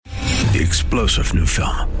The explosive new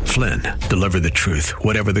film, Flynn, deliver the truth,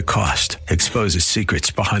 whatever the cost, exposes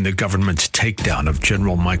secrets behind the government's takedown of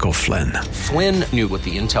General Michael Flynn. Flynn knew what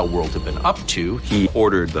the intel world had been up to. He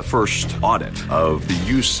ordered the first audit of the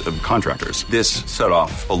use of contractors. This set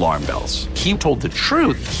off alarm bells. He told the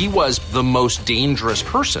truth. He was the most dangerous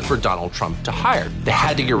person for Donald Trump to hire. They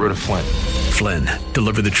had to get rid of Flynn. Flynn,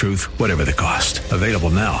 deliver the truth, whatever the cost. Available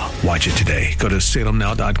now. Watch it today. Go to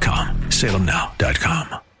salemnow.com.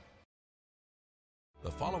 salemnow.com. The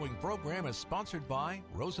following program is sponsored by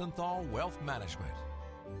Rosenthal Wealth Management.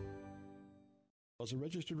 As a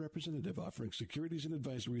registered representative offering securities and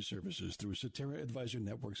advisory services through Cetera Advisor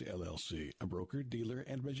Networks, LLC, a broker, dealer,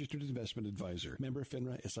 and registered investment advisor. Member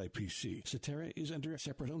FINRA SIPC. Cetera is under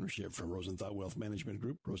separate ownership from Rosenthal Wealth Management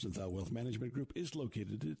Group. Rosenthal Wealth Management Group is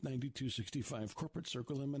located at 9265 Corporate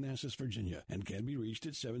Circle in Manassas, Virginia, and can be reached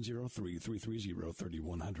at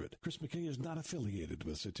 703-330-3100. Chris McKay is not affiliated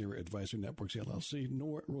with Cetera Advisor Networks, LLC,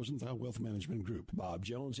 nor Rosenthal Wealth Management Group. Bob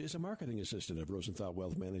Jones is a marketing assistant of Rosenthal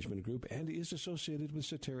Wealth Management Group and is associated with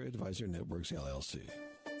Cetera Advisor Networks, LLC.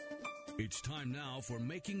 It's time now for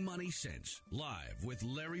Making Money Sense, live with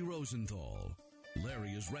Larry Rosenthal. Larry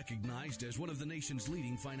is recognized as one of the nation's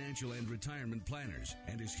leading financial and retirement planners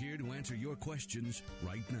and is here to answer your questions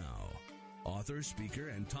right now. Author, speaker,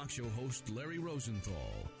 and talk show host Larry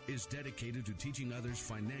Rosenthal is dedicated to teaching others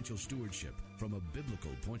financial stewardship from a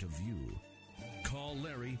biblical point of view. Call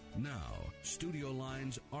Larry now. Studio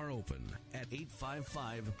lines are open at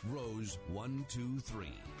 855-ROSE-123.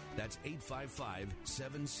 That's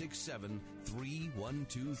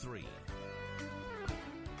 855-767-3123.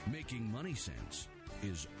 Making Money Sense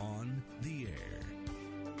is on the air.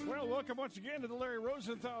 Well, welcome once again to the Larry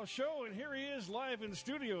Rosenthal Show, and here he is live in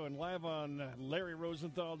studio and live on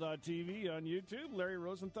LarryRosenthal.tv on YouTube. Larry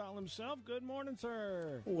Rosenthal himself. Good morning,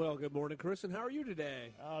 sir. Well, good morning, Chris, and how are you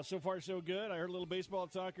today? So far, so good. I heard a little baseball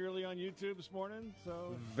talk early on YouTube this morning.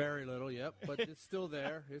 So very little, yep, but it's still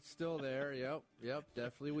there. It's still there, yep,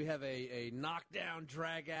 definitely. We have a knockdown,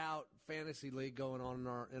 drag-out fantasy league going on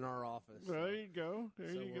in our office. There you go. So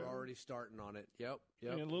we're already starting on it. Yep.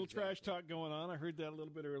 And a little trash talk going on. I heard that a little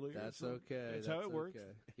bit earlier. That's okay. That's how it works.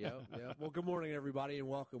 Yep. Well, good morning, everybody, and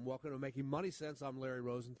welcome. Welcome to Making Money Sense. I'm Larry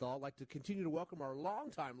Rosenthal. I'd like to continue to welcome our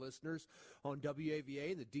longtime listeners on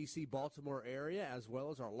WAVA in the D.C., Baltimore area, as well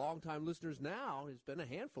as our longtime listeners now. It's been a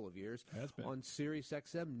handful of years on Sirius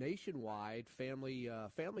XM nationwide, Family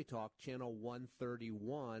Talk Channel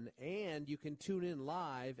 131, and you can tune in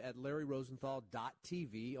live at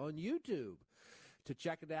LarryRosenthal.tv on YouTube. To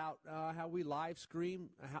check it out, how we live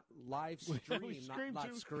stream, how we live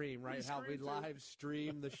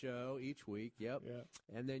stream the show each week. Yep. Yeah.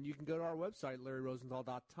 And then you can go to our website,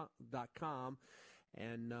 LarryRosenthal.com,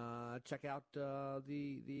 and check out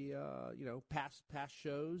the past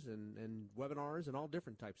shows and webinars and all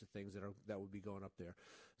different types of things that would be going up there.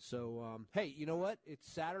 So, hey, you know what?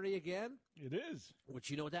 It's Saturday again. It is. Which,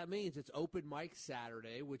 you know what that means? It's Open Mic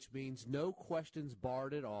Saturday, which means no questions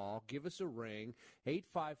barred at all. Give us a ring,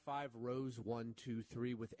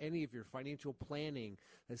 855-ROSE-123, with any of your financial planning,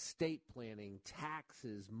 estate planning,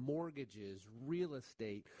 taxes, mortgages, real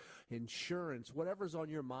estate, insurance, whatever's on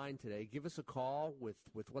your mind today. Give us a call with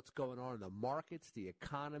what's going on in the markets, the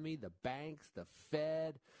economy, the banks, the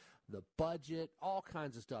Fed, the budget, all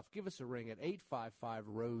kinds of stuff. Give us a ring at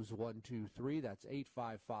 855-ROSE-123. That's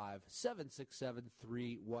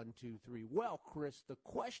 855-767-3123. Well, Chris, the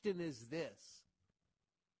question is this.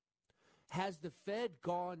 Has the Fed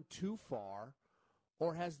gone too far,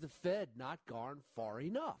 or has the Fed not gone far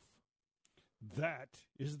enough? That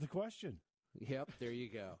is the question. Yep, there you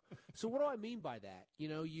go. So what do I mean by that? You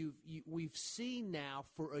know, we've seen now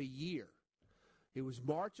for a year. It was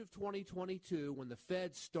March of 2022 when the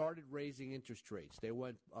Fed started raising interest rates. They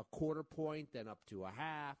went a quarter point, then up to a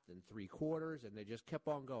half, then 3/4, and they just kept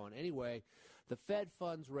on going. Anyway, the Fed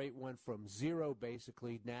funds rate went from 0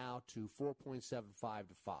 basically now to 4.75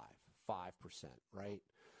 to 5%, right?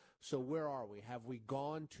 So where are we? Have we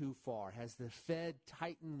gone too far? Has the Fed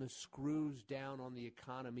tightened the screws down on the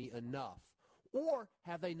economy enough? Or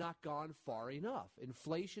have they not gone far enough?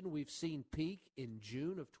 Inflation we've seen peak in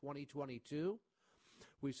June of 2022.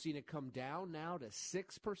 We've seen it come down now to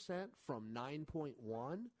 6% from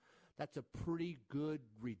 9.1. That's a pretty good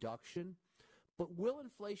reduction. But will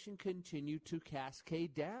inflation continue to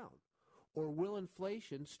cascade down? Or will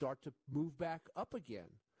inflation start to move back up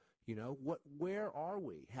again? You know, where are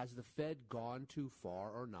we? Has the Fed gone too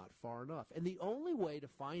far or not far enough? And the only way to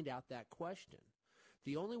find out that question,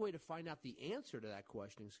 the only way to find out the answer to that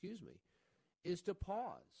question, is to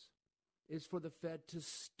pause, is for the Fed to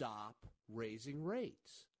stop raising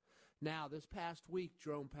rates. Now, this past week,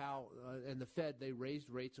 Jerome Powell and the Fed, they raised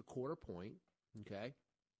rates a quarter point, okay?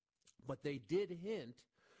 But they did hint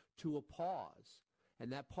to a pause,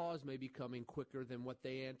 and that pause may be coming quicker than what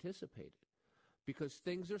they anticipated because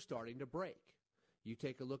things are starting to break. You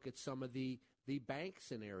take a look at some of the bank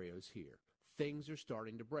scenarios here. Things are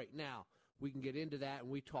starting to break. Now, we can get into that, and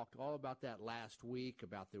we talked all about that last week,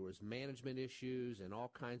 about there was management issues and all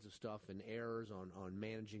kinds of stuff and errors on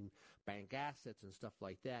managing bank assets and stuff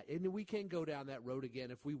like that. And we can go down that road again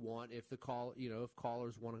if we want, if if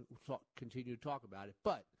callers want to continue to talk about it.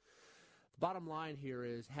 But the bottom line here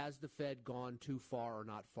is, has the Fed gone too far or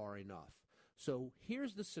not far enough? So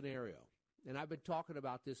here's the scenario. And I've been talking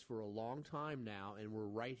about this for a long time now, and we're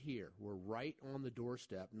right here. We're right on the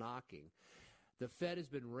doorstep knocking. The Fed has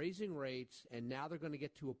been raising rates, and now they're going to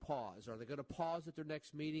get to a pause. Are they going to pause at their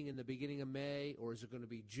next meeting in the beginning of May, or is it going to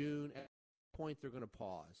be June? At that point, they're going to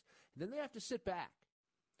pause. And then they have to sit back,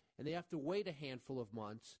 and they have to wait a handful of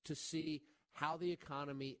months to see how the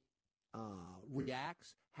economy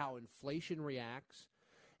reacts, how inflation reacts,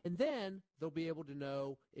 and then they'll be able to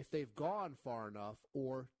know if they've gone far enough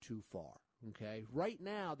or too far. Okay? Right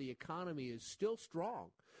now, the economy is still strong.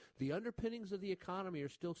 The underpinnings of the economy are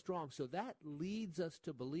still strong. So that leads us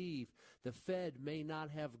to believe the Fed may not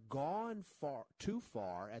have gone too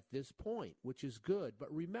far at this point, which is good.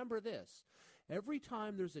 But remember this. Every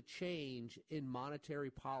time there's a change in monetary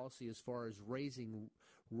policy as far as raising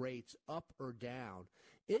rates up or down,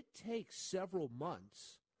 it takes several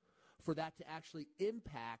months for that to actually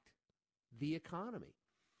impact the economy.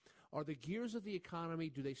 Are the gears of the economy,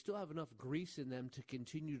 do they still have enough grease in them to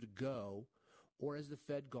continue to go, or has the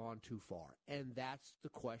Fed gone too far? And that's the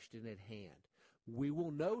question at hand. We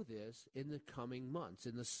will know this in the coming months,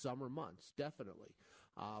 in the summer months, definitely,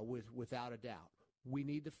 without a doubt. We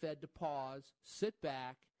need the Fed to pause, sit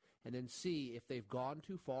back, and then see if they've gone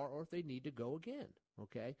too far or if they need to go again.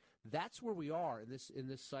 Okay, that's where we are in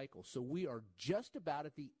this cycle. So we are just about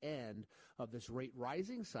at the end of this rate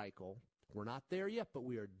rising cycle. We're not there yet, but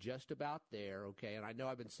we are just about there. Okay, and I know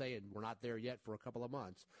I've been saying we're not there yet for a couple of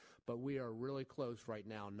months, but we are really close right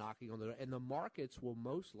now, knocking on the door. And the markets will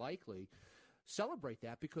most likely celebrate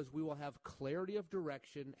that because we will have clarity of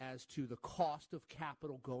direction as to the cost of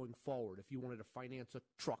capital going forward. If you wanted to finance a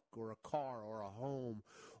truck or a car or a home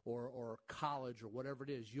or college or whatever it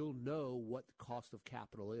is, you'll know what the cost of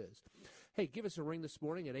capital is. Hey, give us a ring this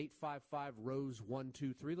morning at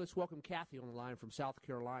 855-ROSE-123. Let's welcome Kathy on the line from South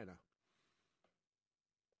Carolina.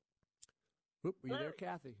 Oop, are you there,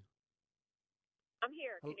 Kathy? I'm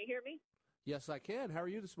here. Can you hear me? Yes, I can. How are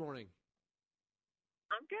you this morning?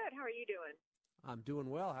 I'm good. How are you doing? I'm doing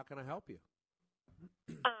well. How can I help you?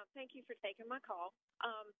 Thank you for taking my call.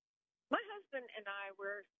 My husband and I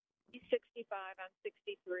he's 65, I'm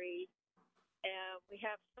 63, and we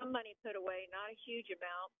have some money put away, not a huge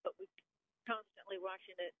amount, but we're constantly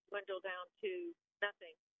watching it dwindle down to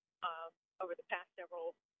nothing over the past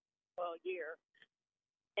year.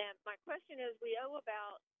 And my question is, we owe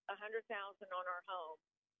about $100,000 on our home.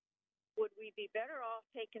 Would we be better off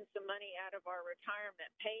taking some money out of our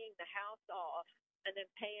retirement, paying the house off, and then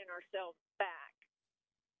paying ourselves back?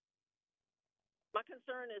 My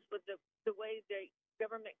concern is with the way the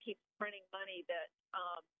government keeps printing money that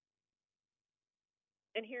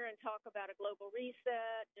and hear and talk about a global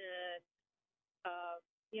reset and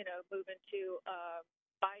moving to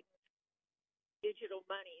Biden's digital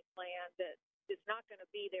money plan that is not going to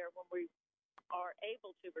be there when we are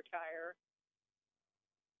able to retire.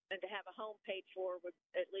 And to have a home paid for would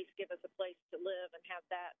at least give us a place to live and have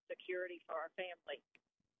that security for our family.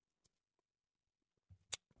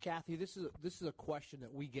 Kathy, this is a question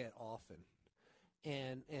that we get often,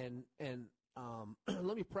 and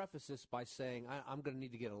let me preface this by saying I'm going to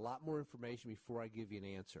need to get a lot more information before I give you an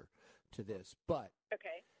answer to this. But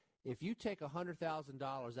okay, if you take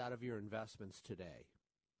 $100,000 out of your investments today,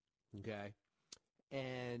 okay,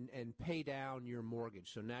 and pay down your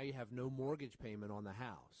mortgage, so now you have no mortgage payment on the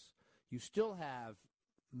house, you still have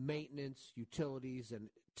maintenance, utilities, and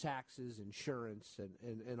taxes, insurance,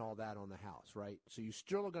 and all that on the house, right? So you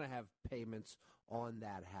still are going to have payments on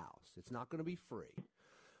that house. It's not going to be free.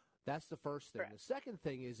 That's the first thing. Correct. The second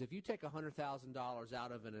thing is, if you take $100,000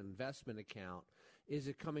 out of an investment account, is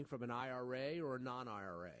it coming from an IRA or a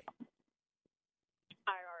non-IRA?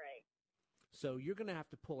 IRA. So you're going to have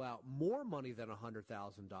to pull out more money than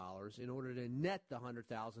 $100,000 in order to net the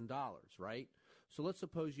 $100,000, right? So let's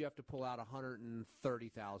suppose you have to pull out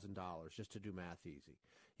 $130,000, just to do math easy,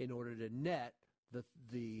 in order to net the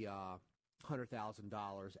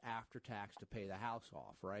 $100,000 after tax to pay the house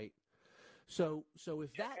off, right? So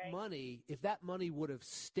if that money would have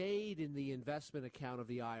stayed in the investment account of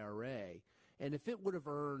the IRA, and if it would have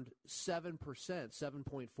earned 7%,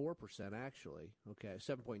 7.4% actually,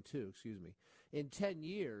 7.2, excuse me, in 10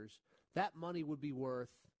 years, that money would be worth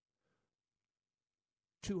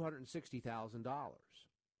 $260,000.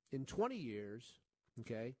 In 20 years,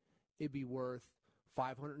 it'd be worth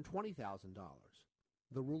 $520,000.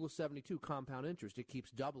 The rule of 72, compound interest, it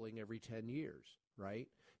keeps doubling every 10 years, right?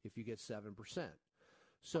 If you get 7%.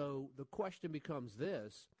 So the question becomes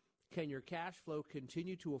this: can your cash flow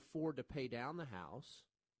continue to afford to pay down the house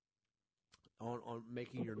on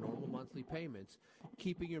making your normal monthly payments,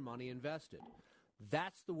 keeping your money invested?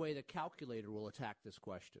 That's the way the calculator will attack this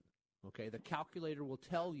question. Okay, the calculator will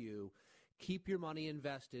tell you, keep your money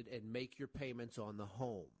invested and make your payments on the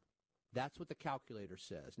home. That's what the calculator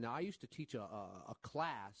says. Now, I used to teach a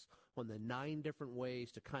class on the 9 different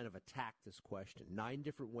ways to kind of attack this question, 9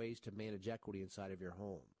 different ways to manage equity inside of your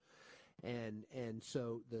home. And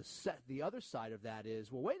so the other side of that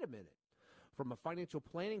is, well, wait a minute. From a financial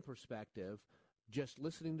planning perspective, just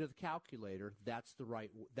listening to the calculator, that's the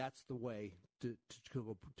way to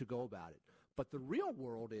go about it. But the real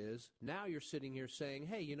world is, now you're sitting here saying,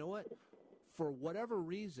 hey, you know what? For whatever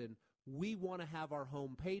reason, we want to have our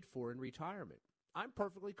home paid for in retirement. I'm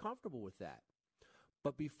perfectly comfortable with that.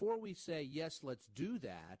 But before we say, yes, let's do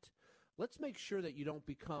that, let's make sure that you don't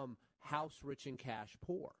become house rich and cash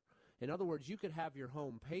poor. In other words, you could have your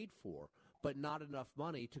home paid for, but not enough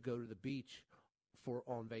money to go to the beach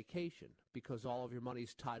on vacation, because all of your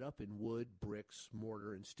money's tied up in wood, bricks,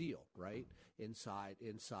 mortar, and steel, right, inside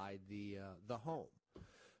the home.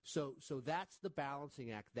 So that's the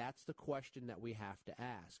balancing act. That's the question that we have to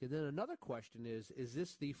ask. And then another question is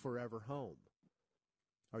this the forever home?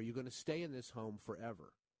 Are you going to stay in this home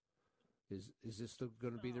forever? Is this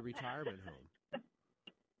going to be the retirement home?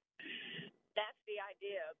 That's the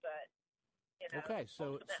idea, but okay, so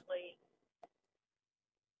ultimately,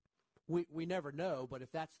 we never know. But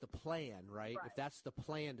if that's the plan, right? If that's the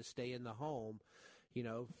plan to stay in the home,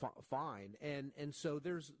 fine. And so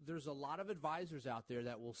there's a lot of advisors out there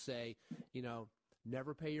that will say,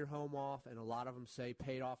 never pay your home off, and a lot of them say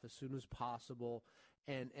pay it off as soon as possible.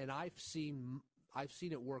 And I've seen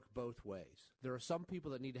it work both ways. There are some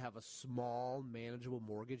people that need to have a small, manageable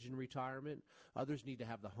mortgage in retirement. Others need to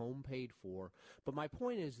have the home paid for. But my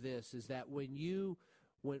point is this, is that when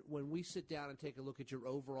we sit down and take a look at your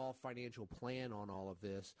overall financial plan on all of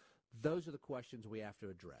this, those are the questions we have to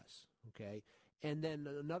address, okay? And then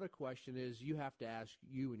another question is, you have to ask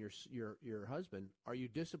you and your husband, are you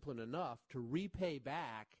disciplined enough to repay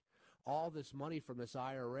back all this money from this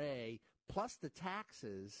IRA plus the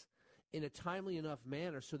taxes in a timely enough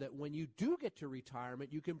manner so that when you do get to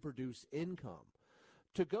retirement, you can produce income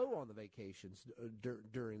to go on the vacations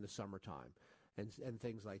during the summertime and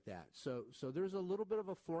things like that. So there's a little bit of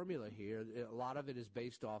a formula here. A lot of it is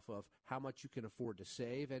based off of how much you can afford to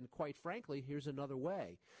save. And quite frankly, here's another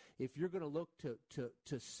way. If you're going to look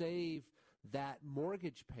to save that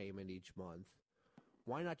mortgage payment each month,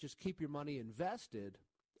 why not just keep your money invested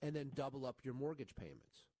and then double up your mortgage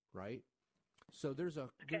payments, right? So that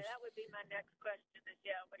would be my next question is,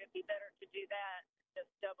 would it be better to do that, just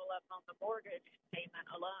double up on the mortgage payment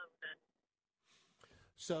alone?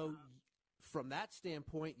 So from that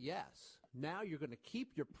standpoint, yes. Now you're going to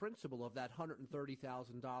keep your principal of that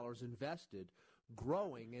 $130,000 invested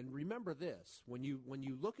growing. And remember this, when you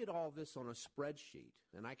look at all this on a spreadsheet,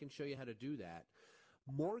 and I can show you how to do that,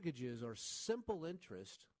 mortgages are simple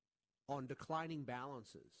interest on declining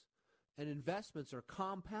balances. And investments are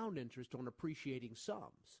compound interest on appreciating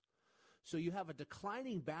sums. So you have a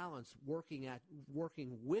declining balance working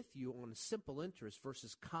with you on simple interest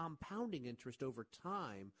versus compounding interest over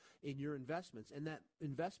time in your investments, and that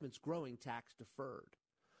investment's growing tax deferred,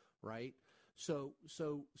 right? So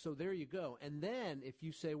there you go. And then if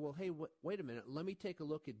you say, well, hey, wait a minute, let me take a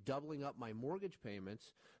look at doubling up my mortgage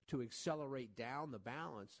payments to accelerate down the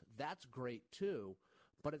balance, that's great too.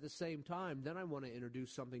 But at the same time, then I want to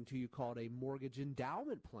introduce something to you called a mortgage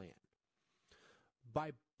endowment plan.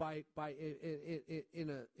 At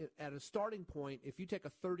a starting point, if you take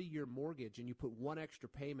a 30-year mortgage and you put one extra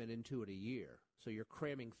payment into it a year, so you're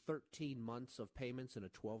cramming 13 months of payments in a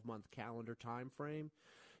 12-month calendar time frame,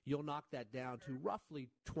 you'll knock that down to roughly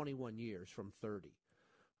 21 years from 30.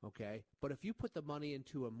 Okay, but if you put the money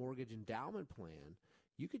into a mortgage endowment plan,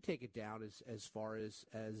 you could take it down as far as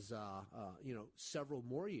several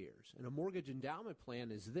more years. And a mortgage endowment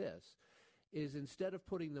plan is instead of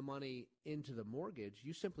putting the money into the mortgage,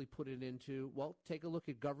 you simply put it into, well, take a look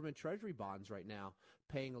at government treasury bonds right now,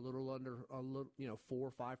 paying a little under 4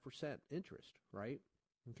 or 5% interest, right?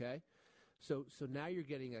 Okay, So now you're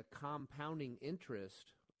getting a compounding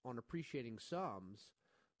interest on appreciating sums.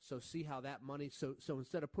 So see how that money. So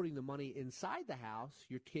instead of putting the money inside the house,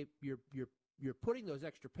 you're putting those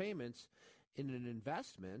extra payments in an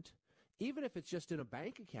investment. Even if it's just in a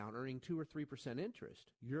bank account earning 2 or 3%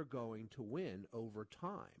 interest, you're going to win over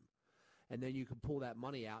time. And then you can pull that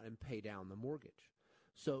money out and pay down the mortgage.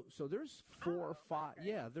 So there's 4 or 5,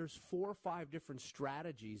 there's 4 or 5 different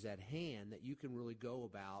strategies at hand that you can really go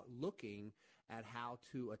about looking at how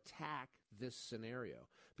to attack this scenario.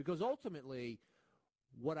 Because ultimately,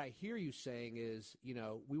 what I hear you saying is,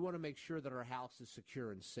 we want to make sure that our house is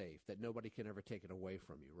secure and safe, that nobody can ever take it away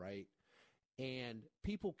from you, right? And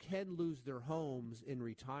people can lose their homes in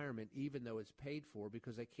retirement even though it's paid for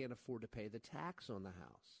because they can't afford to pay the tax on the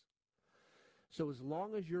house. So as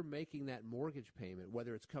long as you're making that mortgage payment,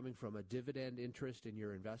 whether it's coming from a dividend interest in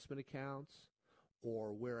your investment accounts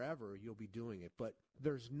or wherever, you'll be doing it. But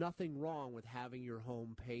there's nothing wrong with having your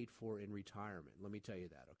home paid for in retirement. Let me tell you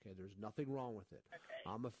that, okay? There's nothing wrong with it. Okay.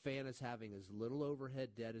 I'm a fan of having as little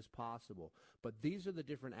overhead debt as possible. But these are the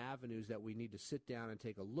different avenues that we need to sit down and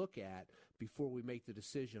take a look at before we make the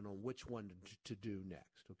decision on which one to do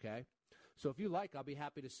next, okay? So if you like, I'll be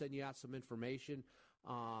happy to send you out some information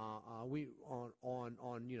on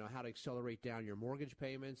how to accelerate down your mortgage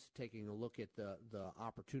payments, taking a look at the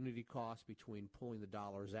opportunity cost between pulling the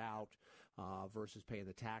dollars out versus paying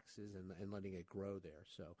the taxes and letting it grow there.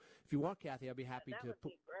 So if you want, Kathy, I'll be happy to put. That would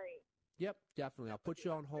be great. Yep, definitely. I'll put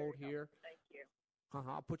you on hold here. Thank you.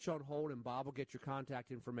 I'll put you on hold, and Bob will get your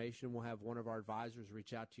contact information. We'll have one of our advisors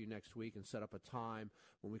reach out to you next week and set up a time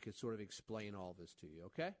when we can sort of explain all this to you,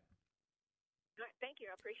 okay? All right, thank you.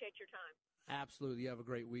 I appreciate your time. Absolutely. You have a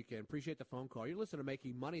great weekend. Appreciate the phone call. You're listening to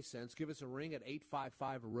Making Money Sense. Give us a ring at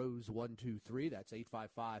 855-ROSE-123. That's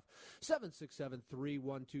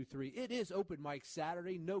 855-767-3123. It is Open Mic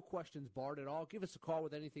Saturday. No questions barred at all. Give us a call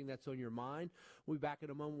with anything that's on your mind. We'll be back in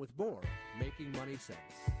a moment with more Making Money Sense.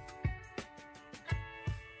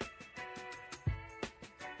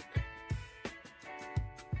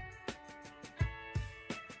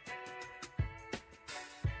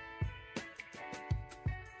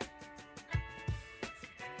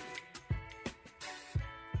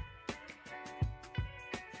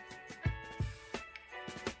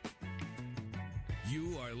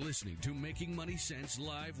 You are listening to Making Money Sense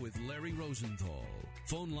live with Larry Rosenthal.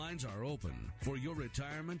 Phone lines are open for your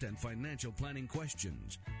retirement and financial planning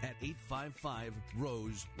questions at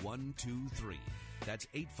 855-ROSE-123. That's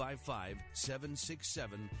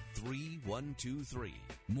 855-767-3123.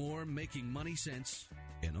 More Making Money Sense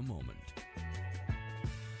in a moment.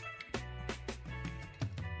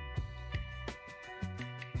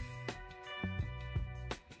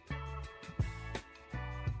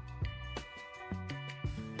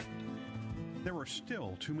 There are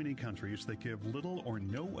still too many countries that give little or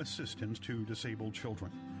no assistance to disabled children.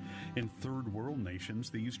 In third world nations,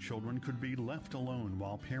 these children could be left alone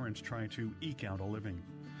while parents try to eke out a living.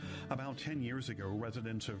 About 10 years ago,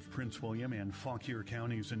 residents of Prince William and Fauquier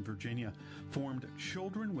counties in Virginia formed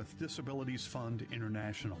Children with Disabilities Fund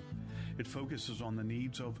International. It focuses on the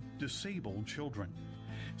needs of disabled children.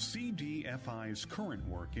 CDFI's current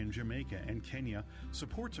work in Jamaica and Kenya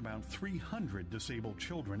supports about 300 disabled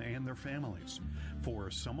children and their families. For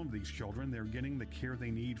some of these children, they're getting the care they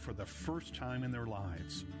need for the first time in their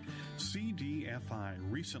lives. CDFI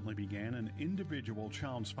recently began an individual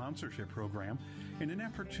child sponsorship program in an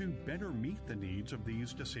effort to better meet the needs of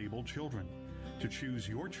these disabled children. To choose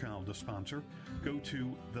your child to sponsor, go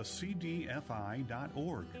to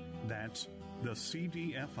thecdfi.org. That's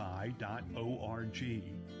thecdfi.org.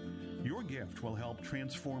 Your gift will help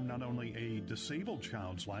transform not only a disabled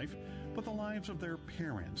child's life, but the lives of their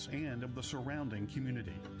parents and of the surrounding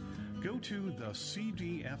community. Go to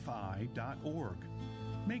thecdfi.org.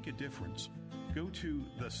 Make a difference. Go to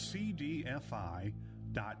thecdfi.org.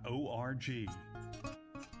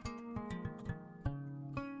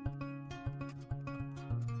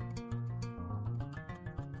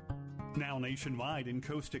 Now nationwide and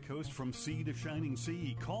coast to coast from sea to shining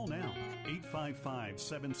sea. Call now,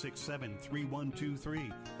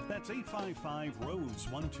 855-767-3123. That's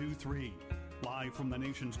 855-ROSE-123. Live from the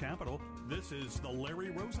nation's capital, this is the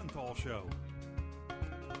Larry Rosenthal Show.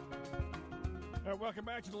 Welcome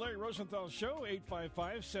back to the Larry Rosenthal Show.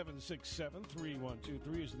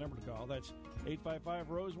 855-767-3123 is the number to call. That's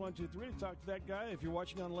 855-ROSE-123 to talk to that guy. If you're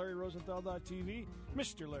watching on LarryRosenthal.tv,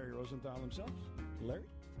 Mr. Larry Rosenthal himself. Larry?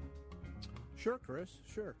 Sure, Chris,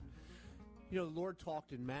 sure. You know, the Lord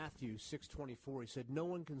talked in Matthew 6:24. He said, no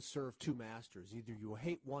one can serve two masters. Either you will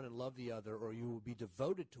hate one and love the other, or you will be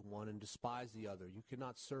devoted to one and despise the other. You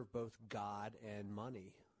cannot serve both God and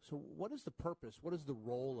money. So what is the purpose? What is the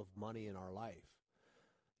role of money in our life?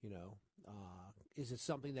 Is it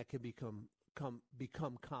something that can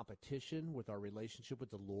become competition with our relationship with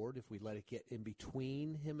the Lord if we let it get in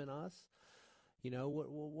between him and us?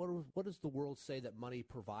 What does the world say that money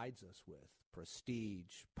provides us with?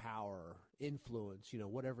 Prestige, power, influence,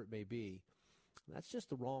 whatever it may be. That's just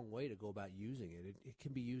the wrong way to go about using it. It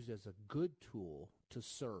can be used as a good tool to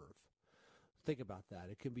serve. Think about that.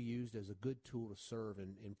 It can be used as a good tool to serve.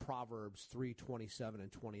 In Proverbs 3:27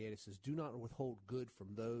 and 28, it says, "Do not withhold good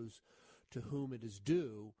from those to whom it is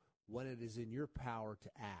due when it is in your power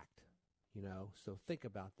to act." So think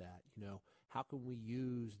about that. How can we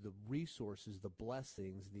use the resources, the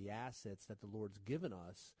blessings, the assets that the Lord's given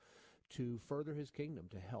us to further his kingdom,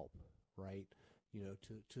 to help, right?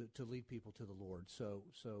 To lead people to the Lord. So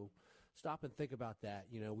stop and think about that.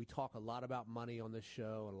 We talk a lot about money on this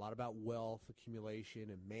show and a lot about wealth accumulation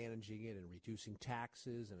and managing it and reducing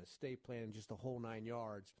taxes and estate planning, just the whole 9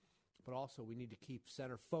 yards. But also we need to keep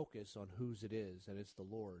center focus on whose it is, and it's the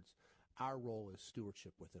Lord's. Our role is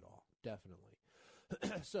stewardship with it all, definitely.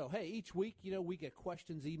 So, hey, each week, we get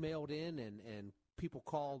questions emailed in, and people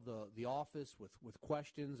call the office with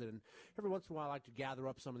questions, and every once in a while I like to gather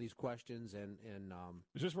up some of these questions. And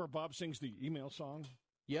is this where Bob sings the email song?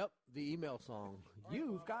 Yep, the email song.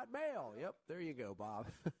 You've got mail. Yep, there you go, Bob.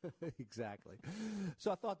 Exactly.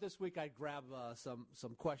 So I thought this week I'd grab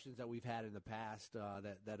some questions that we've had in the past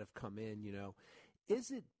that have come in.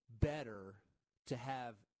 Is it better to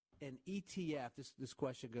have an ETF? This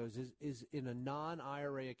question goes, is in a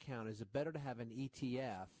non-IRA account, is it better to have an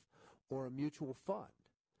ETF or a mutual fund?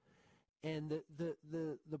 And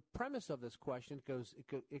the premise of this question goes,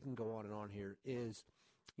 it can go on and on here, is,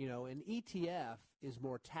 an ETF is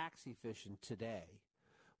more tax efficient today,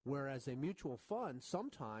 whereas a mutual fund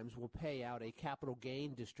sometimes will pay out a capital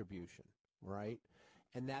gain distribution, right?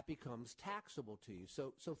 And that becomes taxable to you.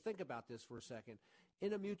 So think about this for a second.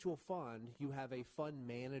 In a mutual fund, you have a fund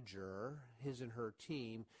manager, his and her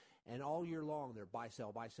team, and all year long they're buy,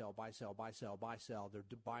 sell, buy, sell, buy, sell, buy, sell, buy, sell. They're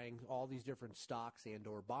buying all these different stocks and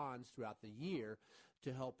or bonds throughout the year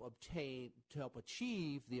to help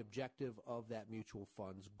achieve the objective of that mutual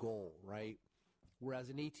fund's goal, right? Whereas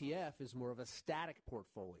an ETF is more of a static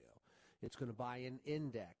portfolio. It's going to buy an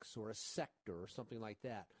index or a sector or something like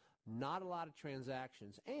that. Not a lot of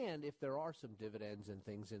transactions, and if there are some dividends and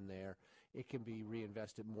things in there, it can be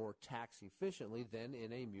reinvested more tax efficiently than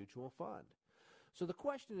in a mutual fund. So the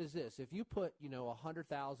question is this: if you put,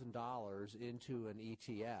 $100,000 into an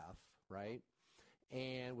ETF, right,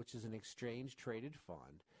 and which is an exchange traded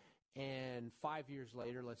fund, and 5 years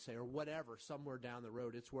later, let's say, or whatever, somewhere down the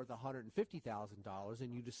road, it's worth $150,000,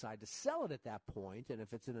 and you decide to sell it at that point, and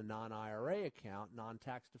if it's in a non-IRA account,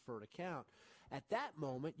 non-tax deferred account, at that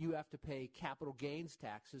moment, you have to pay capital gains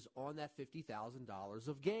taxes on that $50,000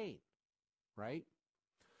 of gain, right?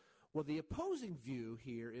 Well, the opposing view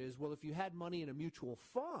here is, well, if you had money in a mutual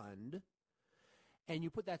fund and you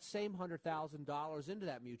put that same $100,000 into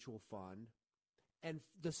that mutual fund, and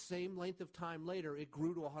the same length of time later it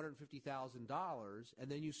grew to $150,000, and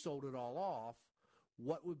then you sold it all off,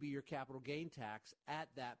 what would be your capital gain tax at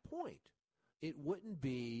that point? It wouldn't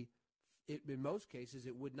be, in most cases,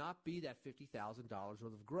 it would not be that $50,000 worth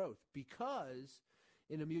of growth, because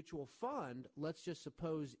in a mutual fund, let's just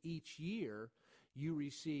suppose each year you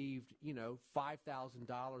received,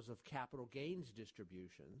 $5,000 of capital gains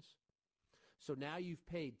distributions. So now you've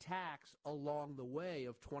paid tax along the way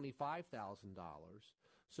of $25,000.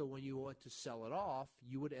 So when you want to sell it off,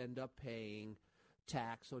 you would end up paying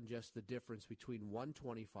tax on just the difference between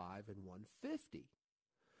 $125 and $150.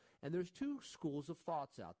 And there's two schools of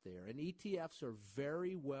thoughts out there, and ETFs are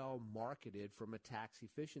very well marketed from a tax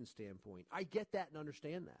efficient standpoint. I get that and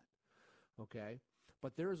understand that, okay?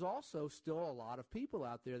 But there's also still a lot of people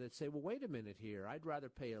out there that say, well, wait a minute here. I'd rather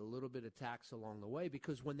pay a little bit of tax along the way,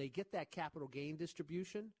 because when they get that capital gain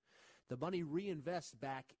distribution, the money reinvests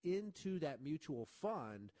back into that mutual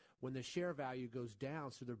fund when the share value goes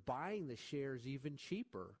down. So they're buying the shares even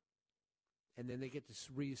cheaper. And then they get to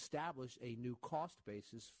reestablish a new cost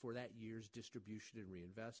basis for that year's distribution and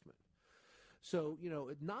reinvestment. So,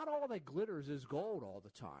 not all that glitters is gold all the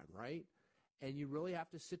time, right? And you really have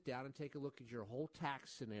to sit down and take a look at your whole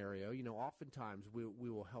tax scenario. Oftentimes we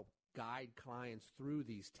will help guide clients through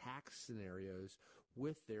these tax scenarios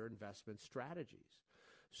with their investment strategies.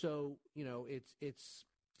 So, it's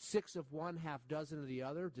 6 of one, half dozen of the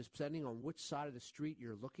other, depending on which side of the street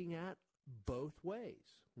you're looking at, both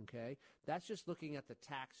ways, okay? That's just looking at the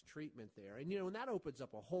tax treatment there. And, and that opens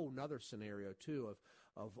up a whole nother scenario, too,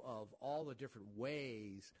 of all the different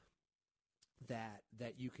ways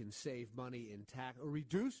that you can save money in tax, or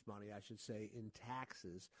reduce money, I should say, in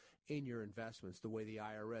taxes in your investments. The way the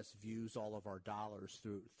IRS views all of our dollars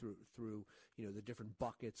through the different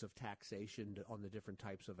buckets of taxation on the different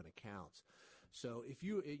types of an accounts. So if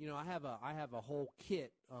I have a whole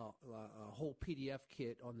kit, a whole PDF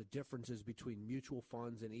kit on the differences between mutual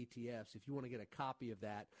funds and ETFs. If you want to get a copy of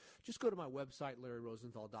that, just go to my website,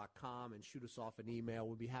 LarryRosenthal.com, and shoot us off an email.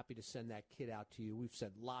 We'd be happy to send that kit out to you. We've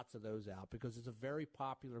sent lots of those out because it's a very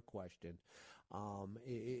popular question.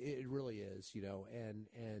 It really is,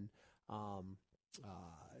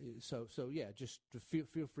 So just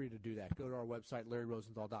feel free to do that. Go to our website,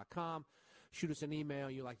 LarryRosenthal.com. Shoot us an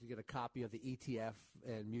email. You'd like to get a copy of the ETF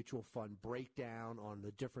and mutual fund breakdown on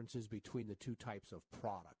the differences between the two types of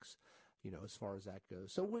products, as far as that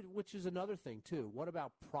goes. So which is another thing, too. What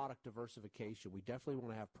about product diversification? We definitely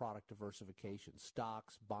want to have product diversification,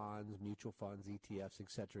 stocks, bonds, mutual funds, ETFs,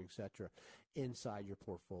 et cetera, inside your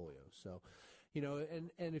portfolio. So,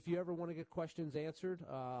 and if you ever want to get questions answered,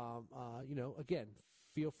 again,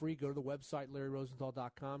 feel free, go to the website,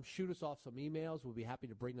 LarryRosenthal.com. Shoot us off some emails. We'll be happy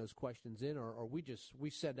to bring those questions in, or we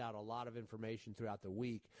send out a lot of information throughout the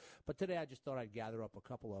week. But today I just thought I'd gather up a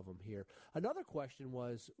couple of them here. Another question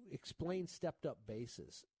was, explain stepped-up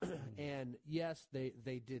basis. And, yes,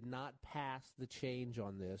 they did not pass the change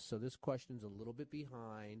on this, so this question's a little bit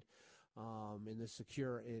behind. In the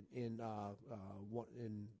secure in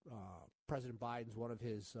President Biden's, one of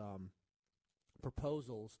his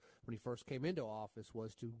proposals when he first came into office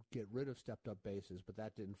was to get rid of stepped-up basis, but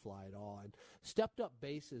that didn't fly at all. And stepped-up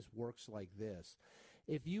basis works like this.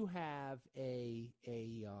 If you have a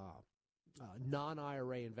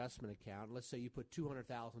non-IRA investment account, let's say you put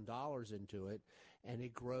 $200,000 into it, and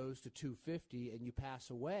it grows to $250,000, and you pass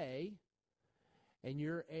away, and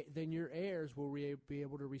then your heirs will be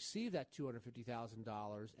able to receive that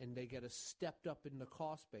 $250,000, and they get a stepped up in the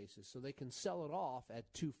cost basis, so they can sell it off at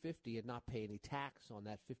 $250,000 and not pay any tax on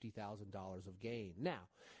that $50,000 of gain. Now,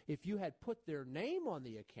 if you had put their name on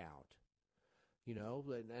the account,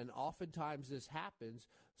 and oftentimes this happens,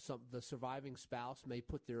 the surviving spouse may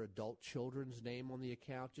put their adult children's name on the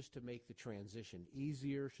account just to make the transition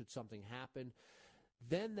easier should something happen.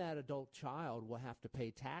 Then that adult child will have to pay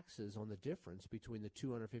taxes on the difference between the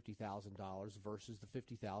 $250,000 versus the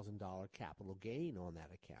 $50,000 capital gain on that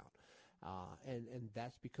account. And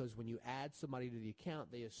that's because when you add somebody to the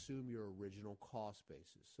account, they assume your original cost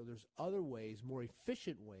basis. So there's other ways, more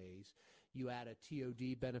efficient ways. You add a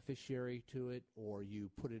TOD beneficiary to it, or you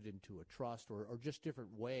put it into a trust, or just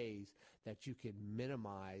different ways that you can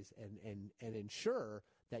minimize and ensure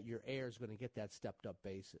that your heir is going to get that stepped-up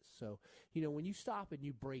basis. So, when you stop and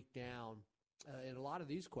you break down, and a lot of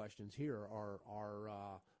these questions here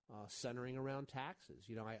are centering around taxes.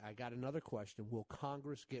 I got another question. Will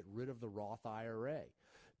Congress get rid of the Roth IRA?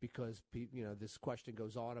 Because, this question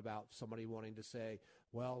goes on about somebody wanting to say,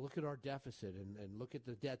 well, look at our deficit and look at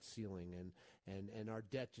the debt ceiling, and our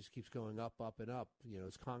debt just keeps going up, and up.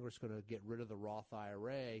 Is Congress going to get rid of the Roth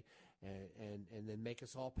IRA and then make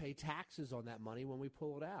us all pay taxes on that money when we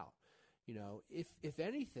pull it out? If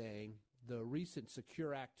anything, the recent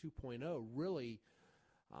Secure Act 2.0 really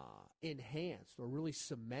enhanced or really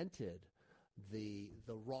cemented the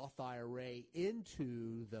Roth IRA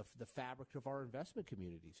into the fabric of our investment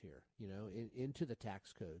communities here, into the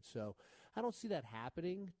tax code. So I don't see that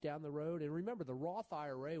happening down the road. And remember, the Roth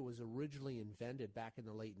IRA was originally invented back in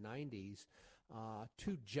the late 90s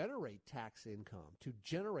to generate tax income, to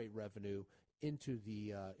generate revenue into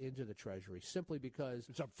the Treasury, simply because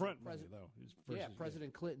it's upfront money, though.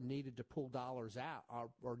 President Clinton needed to pull dollars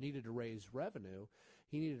out or needed to raise revenue.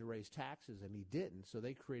 He needed to raise taxes, and he didn't. So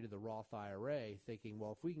they created the Roth IRA, thinking,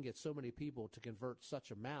 well, if we can get so many people to convert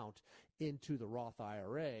such amount into the Roth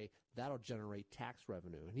IRA, that'll generate tax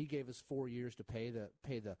revenue. And he gave us 4 years to pay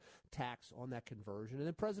the tax on that conversion. And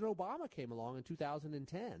then President Obama came along in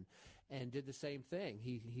 2010 and did the same thing.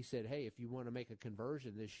 He said, hey, if you want to make a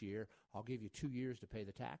conversion this year, I'll give you 2 years to pay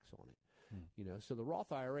the tax on it. So the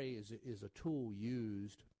Roth IRA is a tool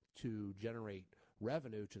used to generate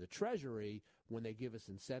revenue to the Treasury when they give us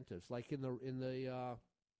incentives, like in the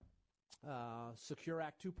Secure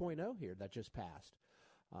Act 2.0 here that just passed.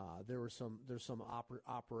 There's some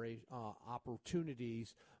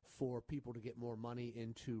opportunities for people to get more money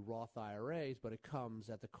into Roth IRAs, but it comes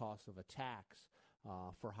at the cost of a tax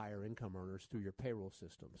for higher income earners through your payroll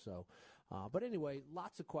system. So, but anyway,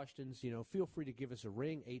 lots of questions. Feel free to give us a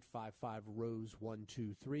ring,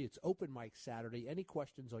 855-ROSE-123. It's open mic Saturday. Any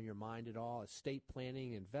questions on your mind at all? Estate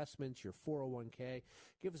planning, investments, your 401k?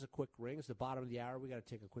 Give us a quick ring. It's the bottom of the hour. We got to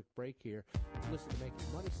take a quick break here. Listen to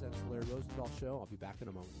Making Money Sense, the Larry Rosenthal Show. I'll be back in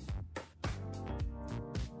a moment.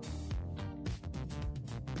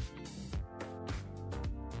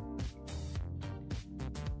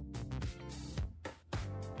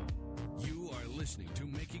 listening to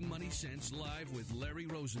Making Money Sense live with Larry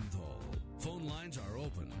Rosenthal. Phone lines are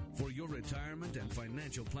open for your retirement and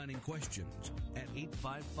financial planning questions at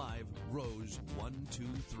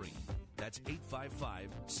 855-ROSE-123. That's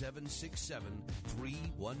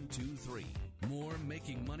 855-767-3123. More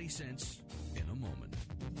Making Money Sense in a moment.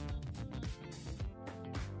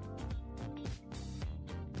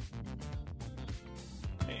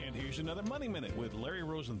 And here's another Money Minute with Larry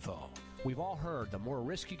Rosenthal. We've all heard the more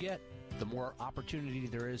risk you get, the more opportunity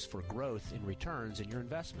there is for growth in returns in your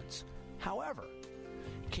investments. However,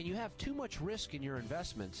 can you have too much risk in your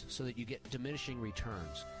investments so that you get diminishing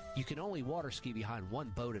returns? You can only water ski behind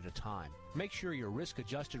one boat at a time. Make sure your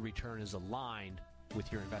risk-adjusted return is aligned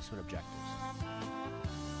with your investment objectives.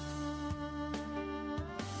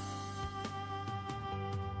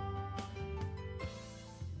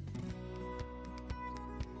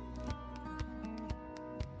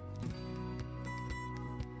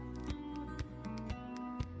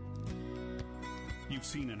 You've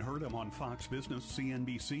seen and heard him on Fox Business,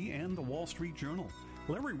 CNBC, and The Wall Street Journal.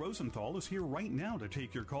 Larry Rosenthal is here right now to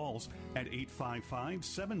take your calls at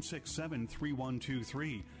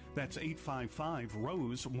 855-767-3123. That's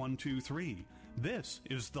 855-ROSE-123. This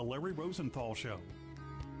is The Larry Rosenthal Show.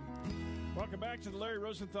 Welcome back to the Larry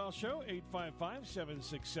Rosenthal Show,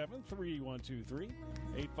 855-767-3123,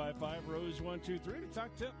 855-ROSE-123 to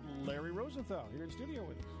talk to Larry Rosenthal here in studio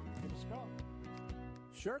with us. Give us a call.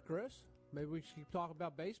 Sure, Chris. Maybe we should keep talking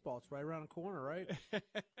about baseball. It's right around the corner, right?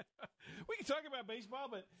 We can talk about baseball,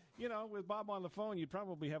 but, you know, with Bob on the phone, you'd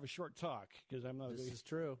probably have a short talk because I'm not. This is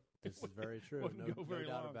true. This is very true. No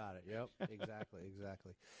doubt about it. Yep, exactly.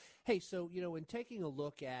 Hey, so, you know, in taking a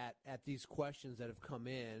look at these questions that have come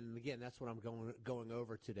in, and again, that's what I'm going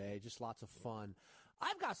over today, just lots of fun.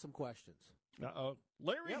 I've got some questions. Uh-oh.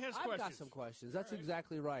 Larry has questions. I've got some questions. That's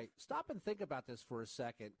exactly right. Stop and think about this for a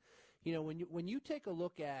second. You know, when you take a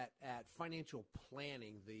look at financial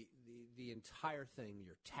planning, the entire thing,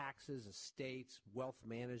 your taxes, estates, wealth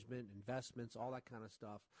management, investments, all that kind of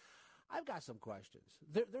stuff, I've got some questions.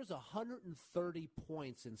 There's 130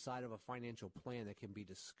 points inside of a financial plan that can be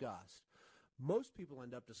discussed. Most people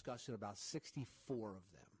end up discussing about 64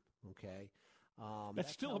 of them, okay?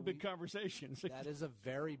 That's still a big conversation. That is a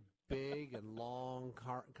very big and long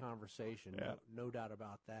conversation, yeah. No doubt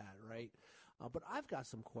about that, right? But I've got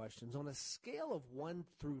some questions. On a scale of 1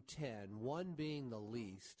 through 10, 1 being the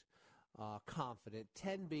least confident,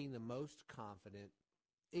 10 being the most confident,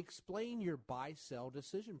 explain your buy-sell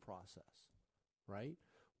decision process, right?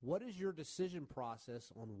 What is your decision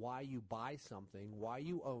process on why you buy something, why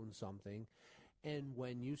you own something, and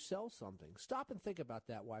when you sell something? Stop and think about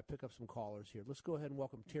that while I pick up some callers here. Let's go ahead and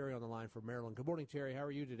welcome Terry on the line from Maryland. Good morning, Terry. How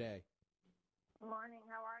are you today? Good morning.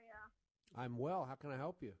 How are you? I'm well. How can I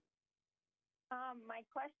help you? My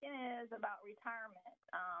question is about retirement.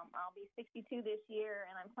 I'll be 62 this year,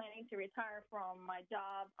 and I'm planning to retire from my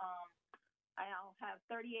job. I'll have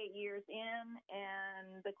 38 years in,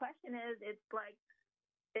 and the question is, it's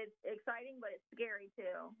exciting, but it's scary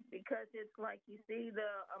too, because it's like you see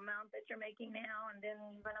the amount that you're making now, and then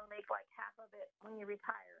you're going to make like half of it when you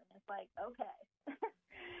retire. And it's like, okay,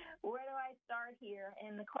 where do I start here?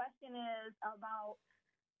 And the question is about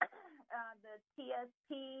the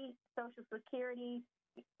TSP, Social Security,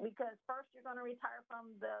 because first you're going to retire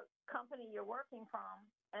from the company you're working from,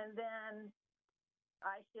 and then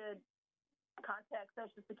I should contact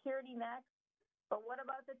Social Security next. But what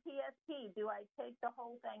about the TSP? Do I take the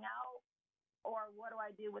whole thing out, or what do I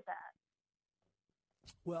do with that?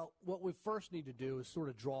 Well, what we first need to do is sort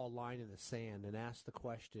of draw a line in the sand and ask the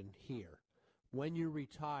question here. When you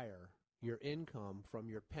retire, your income from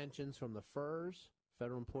your pensions from the FERS,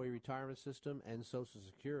 Federal Employee Retirement System, and Social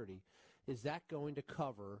Security, is that going to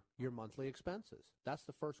cover your monthly expenses? That's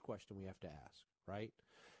the first question we have to ask, right?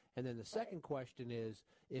 And then the second question is,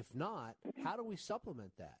 if not, how do we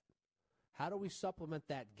supplement that? How do we supplement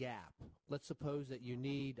that gap? Let's suppose that you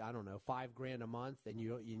need, I don't know, $5,000 a month, and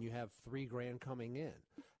you have $3,000 coming in.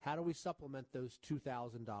 How do we supplement those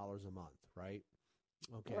 $2,000 a month, right?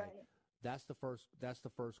 Okay, right. That's the first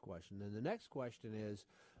question. And the next question is,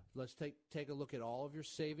 let's take a look at all of your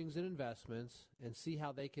savings and investments and see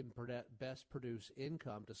how they can best produce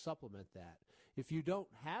income to supplement that. If you don't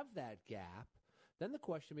have that gap, then the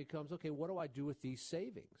question becomes, okay, what do I do with these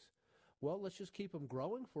savings? Well, let's just keep them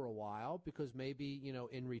growing for a while, because maybe,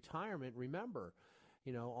 in retirement, remember,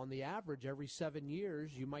 on the average, every 7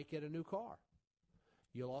 years, you might get a new car.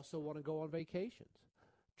 You'll also want to go on vacations,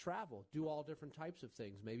 travel, do all different types of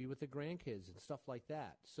things, maybe with the grandkids and stuff like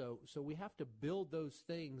that. So we have to build those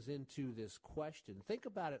things into this question. Think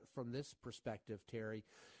about it from this perspective, Terry.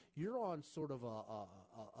 you're on sort of a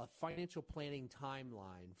financial planning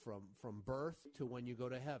timeline from birth to when you go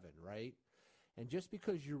to heaven, right? And just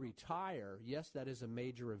because you retire, yes, that is a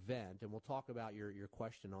major event, and we'll talk about your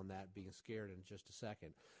question on that, being scared, in just a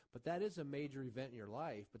second. But that is a major event in your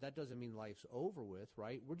life, but that doesn't mean life's over with,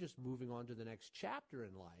 right? We're just moving on to the next chapter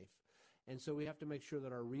in life. And so we have to make sure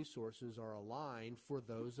that our resources are aligned for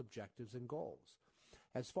those objectives and goals.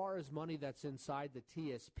 As far as money that's inside the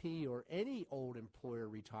TSP or any old employer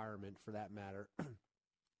retirement for that matter,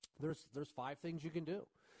 there's 5 things you can do.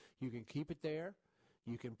 You can keep it there.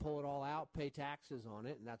 You can pull it all out, pay taxes on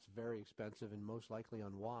it, and that's very expensive and most likely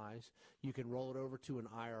unwise. You can roll it over to an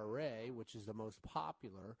IRA, which is the most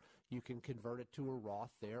popular. You can convert it to a Roth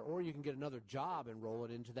there, or you can get another job and roll it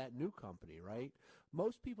into that new company, right?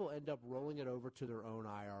 Most people end up rolling it over to their own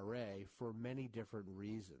IRA for many different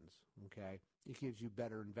reasons, okay? It gives you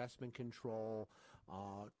better investment control,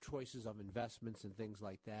 choices of investments and things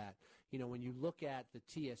like that. You know, when you look at the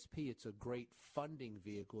TSP, it's a great funding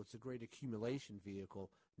vehicle. It's a great accumulation vehicle,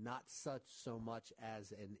 not so much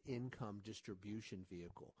as an income distribution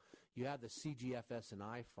vehicle. You have the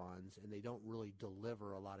CGFS&I funds, and they don't really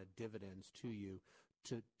deliver a lot of dividends to you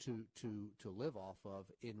to live off of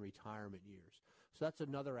in retirement years. So that's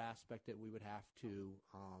another aspect that we would have to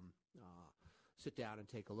sit down and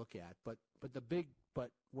take a look at. But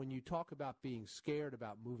when you talk about being scared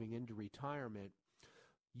about moving into retirement,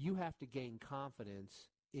 you have to gain confidence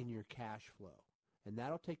in your cash flow. And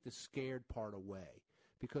that'll take the scared part away,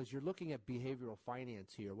 because you're looking at behavioral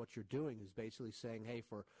finance here. What you're doing is basically saying, hey,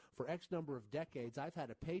 for X number of decades, I've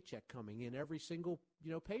had a paycheck coming in every single,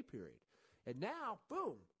 pay period. And now,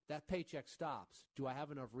 boom, that paycheck stops. Do I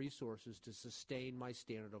have enough resources to sustain my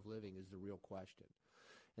standard of living is the real question.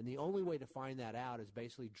 And the only way to find that out is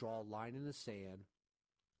basically draw a line in the sand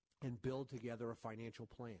and build together a financial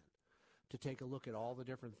plan to take a look at all the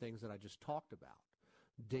different things that I just talked about.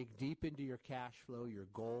 Dig deep into your cash flow, your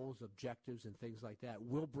goals, objectives, and things like that.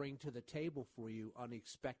 We'll bring to the table for you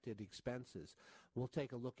unexpected expenses. We'll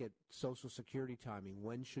take a look at Social Security timing.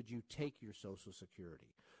 When should you take your Social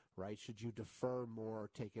Security, right? Should you defer more or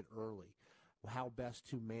take it early? How best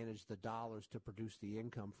to manage the dollars to produce the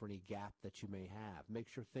income for any gap that you may have. Make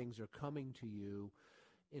sure things are coming to you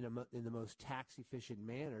in the most tax-efficient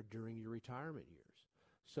manner during your retirement years.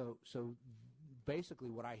 So basically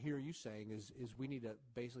what I hear you saying is we need to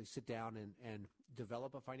basically sit down and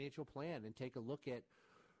develop a financial plan and take a look at,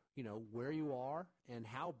 where you are and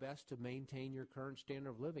how best to maintain your current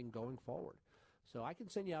standard of living going forward. So I can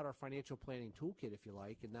send you out our financial planning toolkit if you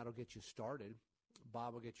like, and that'll get you started.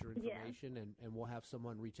 Bob will get your information, and we'll have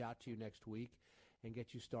someone reach out to you next week and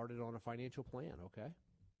get you started on a financial plan, okay?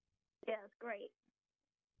 Yes, great.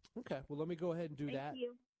 Okay, well, let me go ahead and do that. Thank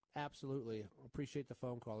you. Absolutely. Appreciate the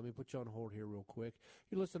phone call. Let me put you on hold here real quick.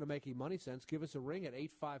 You listen to Making Money Sense. Give us a ring at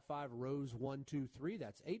 855-ROSE-123.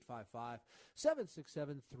 That's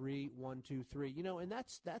 855-767-3123. And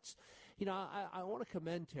that's I want to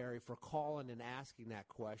commend Terry for calling and asking that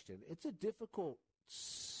question. It's a difficult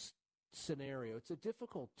scenario. It's a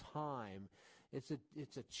difficult time. It's a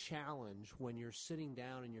challenge when you're sitting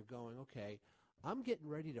down and you're going, okay, I'm getting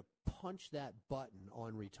ready to punch that button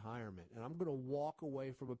on retirement, and I'm going to walk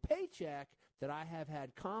away from a paycheck that I have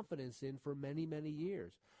had confidence in for many, many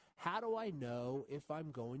years. How do I know if I'm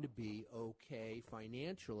going to be okay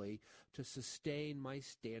financially to sustain my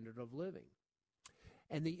standard of living?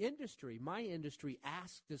 And my industry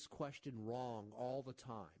asks this question wrong all the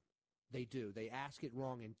time. They do. They ask it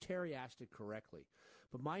wrong, and Terry asked it correctly.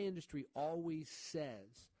 But my industry always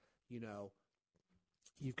says,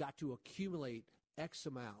 you've got to accumulate X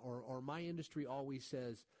amount, or my industry always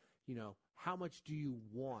says, how much do you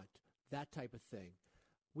want, that type of thing.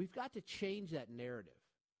 We've got to change that narrative.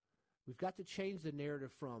 We've got to change the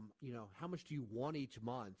narrative from, how much do you want each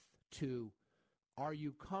month to, are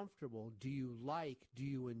you comfortable, do you like, do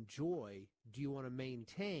you enjoy, do you want to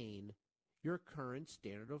maintain your current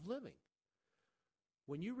standard of living?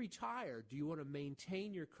 When you retire, do you want to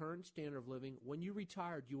maintain your current standard of living? When you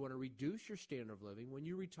retire, do you want to reduce your standard of living? When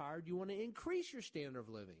you retire, do you want to increase your standard of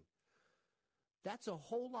living? That's a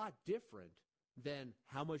whole lot different than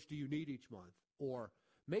how much do you need each month, or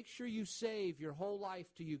make sure you save your whole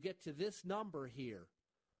life till you get to this number here,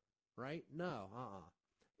 right? No,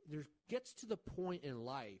 There gets to the point in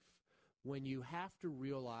life when you have to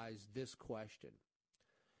realize this question.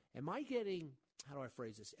 Am I getting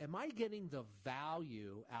the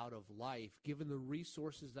value out of life given the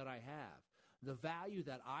resources that I have, the value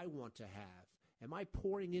that I want to have? Am I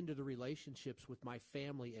pouring into the relationships with my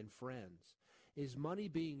family and friends? Is money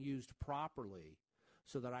being used properly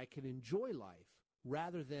so that I can enjoy life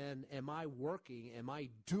rather than am I working, am I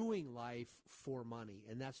doing life for money?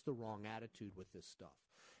 And that's the wrong attitude with this stuff.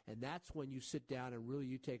 And that's when you sit down and really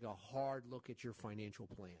you take a hard look at your financial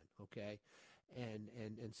plan, okay,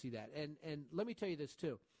 and see that. And let me tell you this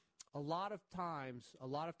too. A lot of times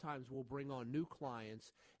we'll bring on new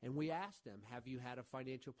clients and we ask them, have you had a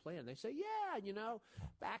financial plan? They say, yeah,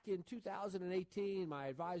 back in 2018, my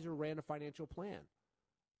advisor ran a financial plan.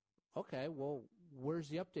 Okay, well, where's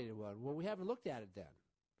the updated one? Well, we haven't looked at it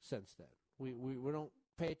since then. We don't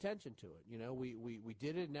pay attention to it. We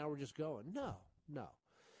did it and now we're just going. No.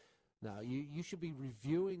 You should be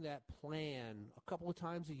reviewing that plan a couple of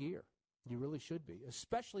times a year. You really should be,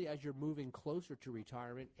 especially as you're moving closer to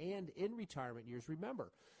retirement and in retirement years.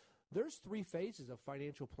 Remember, there's 3 phases of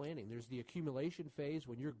financial planning. There's the accumulation phase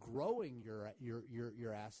when you're growing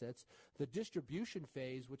your assets, the distribution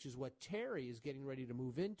phase, which is what Terry is getting ready to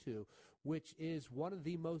move into, which is one of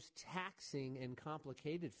the most taxing and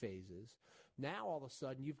complicated phases. Now, all of a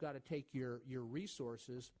sudden, you've got to take your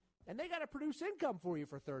resources, and they got to produce income for you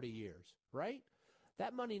for 30 years, right?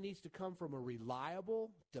 That money needs to come from a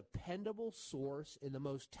reliable, dependable source in the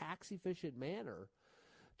most tax-efficient manner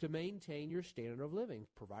to maintain your standard of living,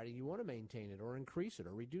 providing you want to maintain it or increase it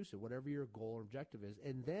or reduce it, whatever your goal or objective is,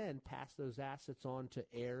 and then pass those assets on to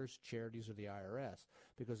heirs, charities, or the IRS,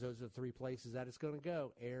 because those are the 3 places that it's going to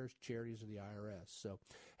go, heirs, charities, or the IRS. So,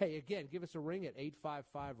 hey, again, give us a ring at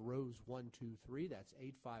 855-ROSE-123. That's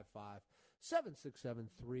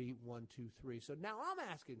 855-767-3123. So now I'm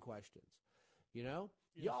asking questions.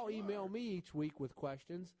 Y'all email me each week with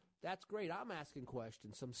questions. That's great. I'm asking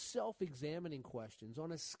questions, some self-examining questions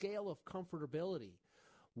on a scale of comfortability.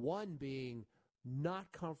 1 being not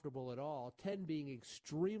comfortable at all, 10 being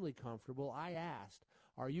extremely comfortable. I asked,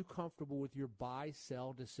 are you comfortable with your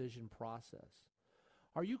buy-sell decision process?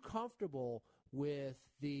 Are you comfortable with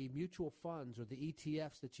the mutual funds or the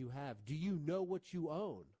ETFs that you have? Do you know what you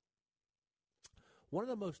own? One of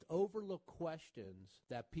the most overlooked questions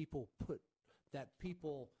that people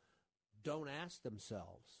don't ask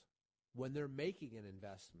themselves when they're making an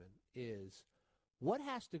investment is, what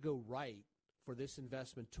has to go right for this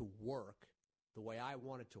investment to work the way I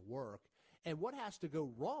want it to work, and what has to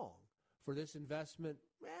go wrong for this investment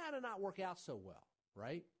to not work out so well,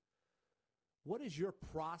 right? What is your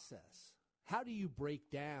process? How do you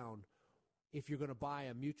break down if you're going to buy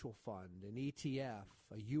a mutual fund, an ETF,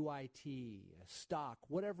 a UIT, a stock,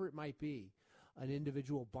 whatever it might be, an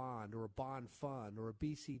individual bond or a bond fund or a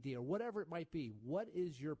BCD or whatever it might be? What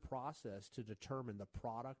is your process to determine the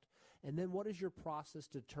product? And then what is your process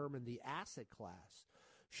to determine the asset class?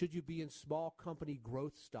 Should you be in small company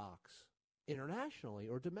growth stocks internationally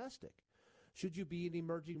or domestic? Should you be in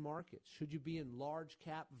emerging markets? Should you be in large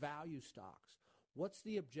cap value stocks? What's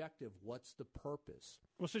the objective? What's the purpose?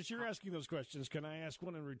 Well, since you're asking those questions, can I ask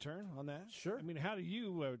one in return on that? Sure. I mean, how do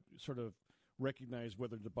you sort of recognize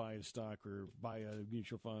whether to buy a stock or buy a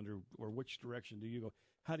mutual fund or which direction do you go?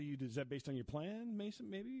 How do you do? Is that based on your plan, Mason,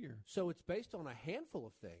 maybe? Or? So it's based on a handful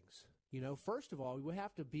of things. First of all, we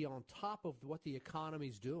have to be on top of what the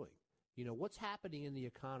economy's doing. What's happening in the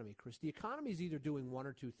economy, Chris? The economy is either doing one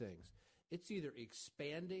or 2 things. It's either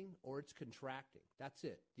expanding or it's contracting. That's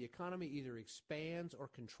it. The economy either expands or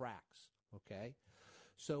contracts, okay?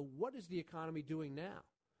 So what is the economy doing now?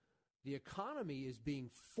 The economy is being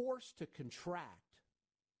forced to contract,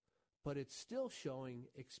 but it's still showing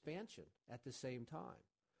expansion at the same time.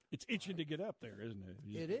 It's itching to get up there, isn't it?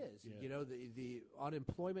 It is. Yeah. The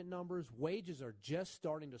unemployment numbers, wages are just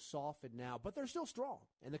starting to soften now, but they're still strong,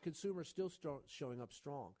 and the consumer is still showing up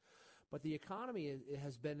strong. But the economy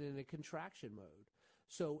has been in a contraction mode.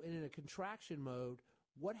 So in a contraction mode,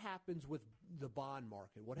 what happens with the bond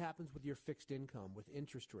market? What happens with your fixed income, with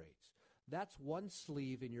interest rates? That's one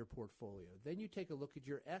sleeve in your portfolio. Then you take a look at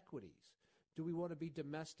your equities. Do we want to be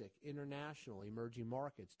domestic, international, emerging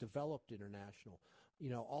markets, developed international,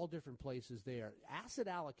 all different places there. Asset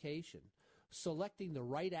allocation, selecting the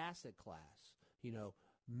right asset class,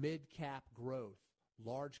 mid-cap growth,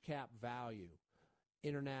 large-cap value,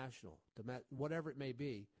 international, whatever it may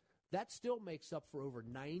be, that still makes up for over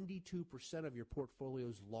 92% of your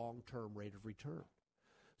portfolio's long-term rate of return.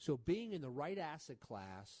 So being in the right asset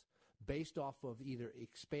class based off of either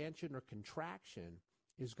expansion or contraction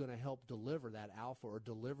is going to help deliver that alpha or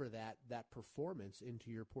deliver that performance into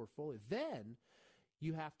your portfolio. Then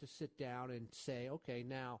you have to sit down and say, okay,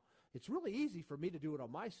 now it's really easy for me to do it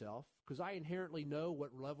on myself because I inherently know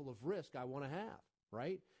what level of risk I want to have,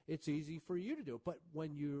 right? It's easy for you to do it, but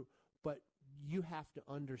you have to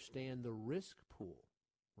understand the risk pool,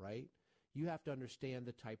 right? you have to understand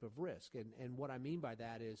the type of risk. And what I mean by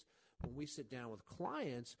that is when we sit down with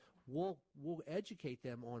clients, we'll educate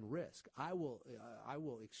them on risk. I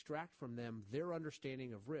will extract from them their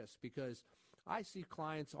understanding of risk, because I see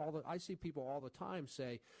people all the time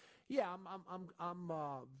say, yeah, I'm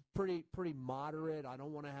pretty moderate. I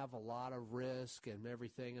don't want to have a lot of risk and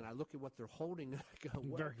everything. And I look at what they're holding and I go,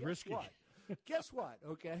 well, very risky. What? Guess what?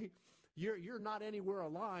 Okay, you're not anywhere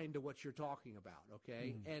aligned to what you're talking about.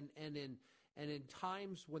 Okay, and in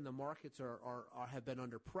times when the markets have been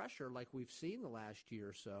under pressure, like we've seen the last year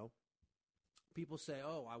or so, people say,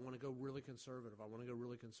 oh, I want to go really conservative. I want to go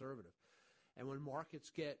really conservative. And when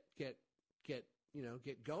markets get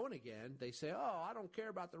going again, they say, oh, I don't care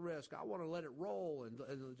about the risk. I want to let it roll.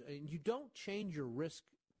 And you don't change your risk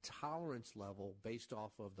tolerance level based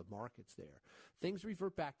off of the markets there. Things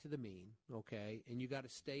revert back to the mean, okay? And you got to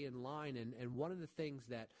stay in line. And one of the things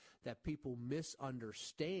that people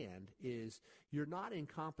misunderstand is you're not in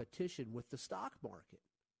competition with the stock market.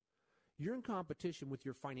 You're in competition with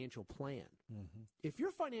your financial plan. Mm-hmm. If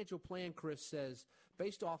your financial plan, Chris, says,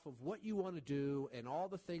 based off of what you want to do and all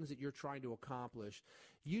the things that you're trying to accomplish,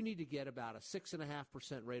 you need to get about a 6.5%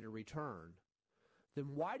 rate of return, then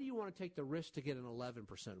why do you want to take the risk to get an 11%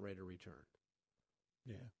 rate of return?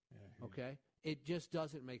 Yeah. Okay? It just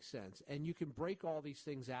doesn't make sense. And you can break all these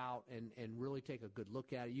things out and really take a good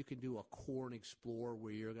look at it. You can do a core and explore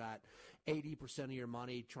where you got 80% of your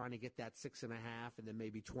money trying to get that 6.5, and then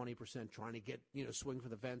maybe 20% trying to get, swing for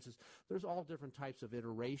the fences. There's all different types of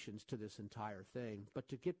iterations to this entire thing. But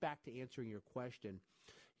to get back to answering your question,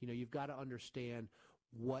 you've got to understand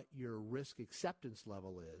what your risk acceptance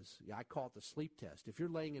level is. I call it the sleep test. If you're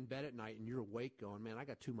laying in bed at night and you're awake going, man, I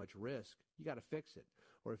got too much risk, you got to fix it.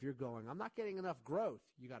 Or if you're going, I'm not getting enough growth,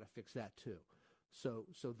 you got to fix that too. So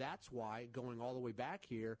that's why going all the way back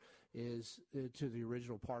here is to the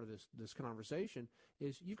original part of this conversation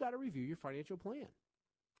is you've got to review your financial plan.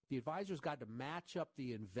 The advisor's got to match up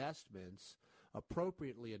the investments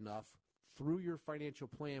appropriately enough through your financial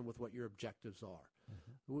plan with what your objectives are.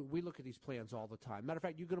 Mm-hmm. We look at these plans all the time. Matter of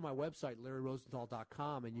fact, you go to my website,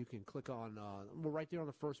 LarryRosenthal.com, and you can click on, right there on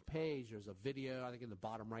the first page, there's a video, I think in the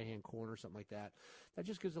bottom right-hand corner, something like that. That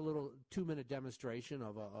just gives a little 2-minute demonstration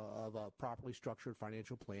of a properly structured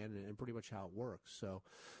financial plan and pretty much how it works.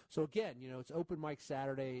 So again, it's open mic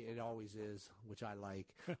Saturday. It always is, which I like.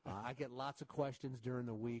 I get lots of questions during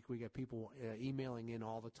the week. We get people emailing in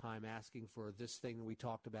all the time asking for this thing that we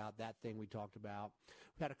talked about, that thing we talked about.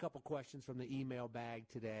 We had a couple questions from the email bag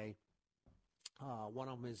today. One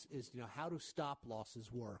of them is how do stop losses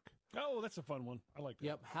work? Oh, that's a fun one. I like that.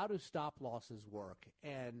 Yep. How do stop losses work?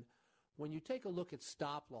 And when you take a look at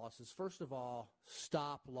stop losses, first of all,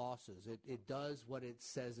 stop losses. It does what it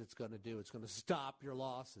says it's going to do. It's going to stop your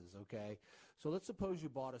losses, okay? So let's suppose you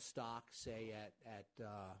bought a stock, say, at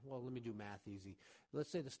let me do math easy.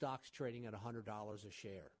 Let's say the stock's trading at $100 a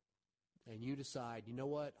share. And you decide, you know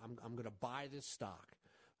what, I'm going to buy this stock.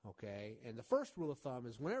 Okay, and the first rule of thumb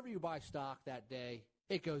is whenever you buy stock that day,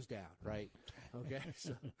 it goes down, right? Okay,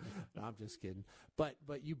 so no, I'm just kidding. But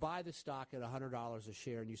you buy the stock at $100 a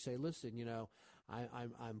share, and you say, listen,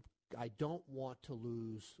 I don't want to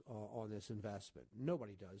lose on this investment.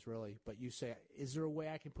 Nobody does really, but you say, is there a way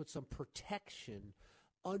I can put some protection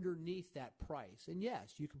underneath that price? And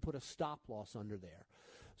yes, you can put a stop loss under there.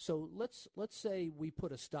 So let's say we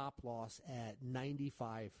put a stop loss at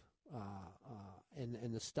 95.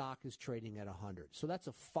 And the stock is trading at 100. So that's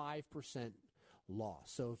a 5%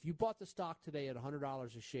 loss. So if you bought the stock today at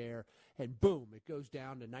 $100 a share and boom, it goes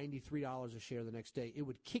down to $93 a share the next day, it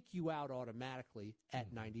would kick you out automatically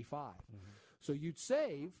at 95. Mm-hmm. So you'd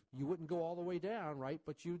save. You wouldn't go all the way down, right?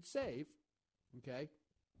 But you'd save, okay?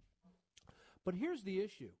 But here's the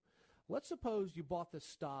issue. Let's suppose you bought the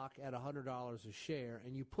stock at $100 a share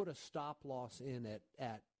and you put a stop loss in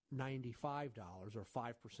at $95 or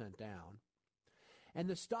 5% down. And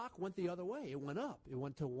the stock went the other way. It went up. It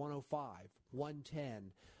went to 105,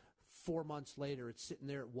 110. 4 months later, it's sitting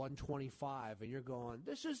there at 125, and you're going,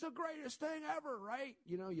 this is the greatest thing ever, right?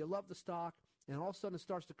 You love the stock, and all of a sudden it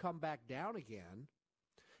starts to come back down again,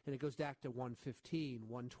 and it goes back to 115,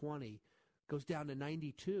 120, goes down to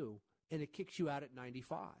 92, and it kicks you out at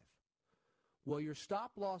 95. Well, your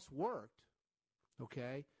stop loss worked,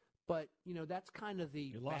 okay? But, that's kind of the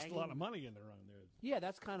You lost a lot of money in there on there. Yeah,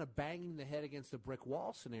 that's kind of banging the head against the brick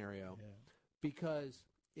wall scenario. Yeah. Because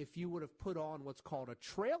if you would have put on what's called a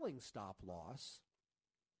trailing stop loss,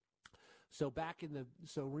 so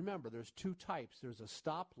remember, there's two types. There's a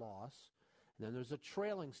stop loss, and then there's a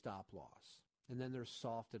trailing stop loss. And then there's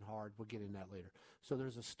soft and hard. We'll get into that later. So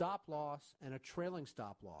there's a stop loss and a trailing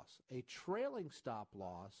stop loss. A trailing stop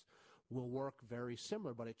loss will work very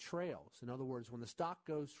similar, but it trails. In other words, when the stock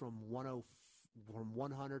goes from 100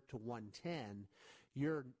 to 110,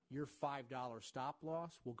 your $5 stop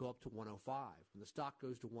loss will go up to 105. When the stock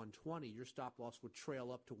goes to 120, your stop loss would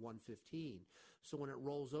trail up to 115. So when it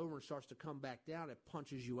rolls over and starts to come back down, it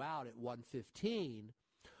punches you out at 115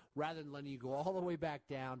 rather than letting you go all the way back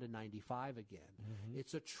down to 95 again. Mm-hmm.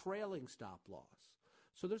 It's a trailing stop loss.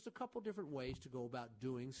 So there's a couple different ways to go about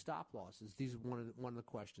doing stop losses. These are one of the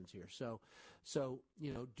questions here. So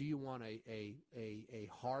do you want a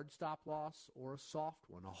hard stop loss or a soft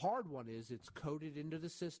one? A hard one is it's coded into the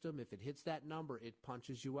system. If it hits that number, it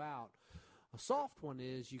punches you out. A soft one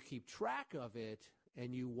is you keep track of it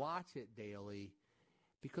and you watch it daily,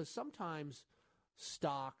 because sometimes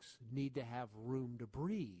stocks need to have room to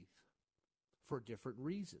breathe for different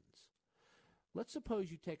reasons. Let's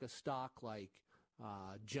suppose you take a stock like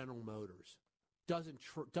General Motors,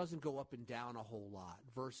 doesn't go up and down a whole lot,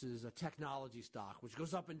 versus a technology stock, which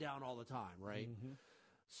goes up and down all the time, right? Mm-hmm.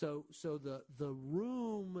 So the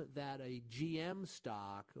room that a GM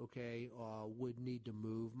stock, would need to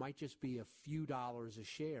move might just be a few dollars a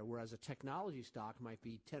share, whereas a technology stock might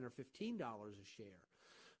be $10 or $15 a share.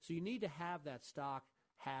 So you need to have that stock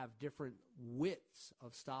have different widths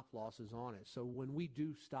of stop losses on it. So when we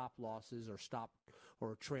do stop losses or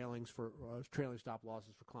trailing stop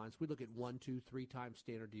losses for clients, we look at 1, 2, 3 times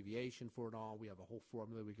standard deviation for it all. We have a whole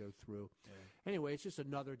formula we go through. Yeah. Anyway, it's just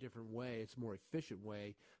another different way. It's a more efficient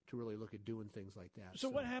way to really look at doing things like that. So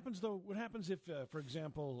what happens, though? What happens if, for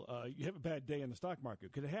example, you have a bad day in the stock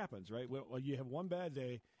market? Because it happens, right? Well, you have one bad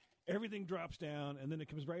day, everything drops down, and then it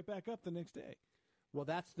comes right back up the next day. Well,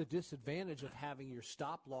 that's the disadvantage of having your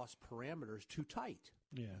stop loss parameters too tight.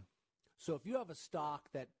 Yeah. So if you have a stock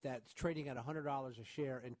that's trading at $100 a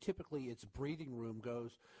share, and typically its breathing room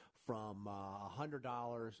goes from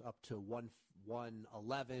 $100 up to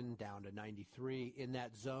 111 down to 93, in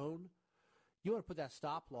that zone, you want to put that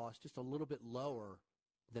stop loss just a little bit lower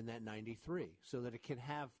than that 93, so that it can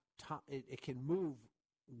have it can move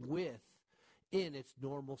in its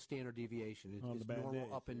normal standard deviation. It's normal days,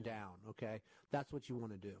 up and down, okay? That's what you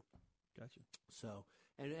want to do. Gotcha. So,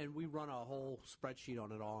 and we run a whole spreadsheet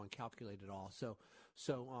on it all and calculate it all. So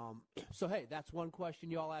hey, that's one question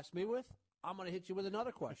you all asked me with. I'm going to hit you with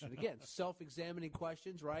another question. Again, self-examining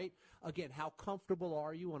questions, right? Again, how comfortable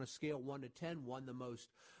are you on a scale 1 to 10? 1 the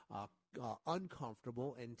most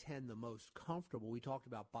uncomfortable, and 10 the most comfortable. We talked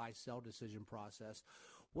about buy-sell decision process.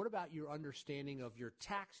 What about your understanding of your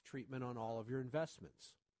tax treatment on all of your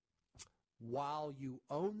investments? While you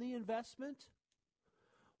own the investment,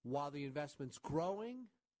 while the investment's growing,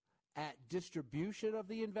 at distribution of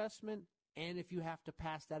the investment, and if you have to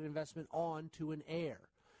pass that investment on to an heir.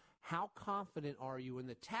 How confident are you in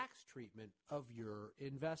the tax treatment of your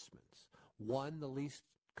investments? 1, the least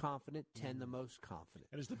confident, 10, the most confident.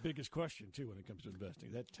 And it's the biggest question, too, when it comes to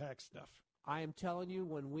investing, that tax stuff. I am telling you,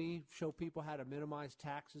 when we show people how to minimize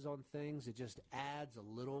taxes on things, it just adds a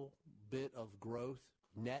little bit of growth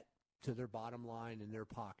net to their bottom line in their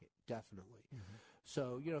pocket, definitely. Mm-hmm.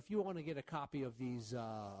 So, if you want to get a copy of these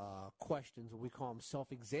questions, we call them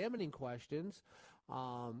self-examining questions,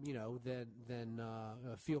 then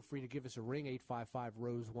feel free to give us a ring,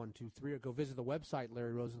 855-ROSE-123, or go visit the website,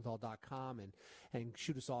 LarryRosenthal.com, and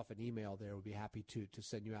shoot us off an email there. We'd be happy to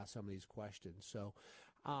send you out some of these questions. So,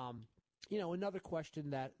 another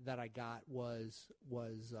question that I got was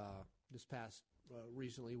this past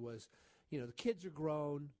recently was, the kids are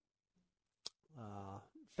grown,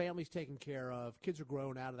 family's taken care of, kids are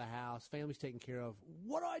grown out of the house, family's taken care of.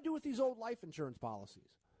 What do I do with these old life insurance policies,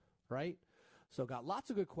 right? So got lots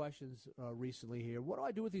of good questions recently here. What do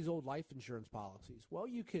I do with these old life insurance policies? Well,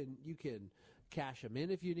 you can cash them in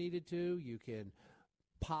if you needed to. You can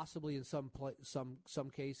possibly in some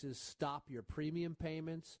cases stop your premium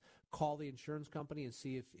payments, call the insurance company and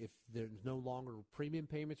see if there's no longer premium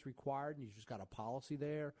payments required and you just got a policy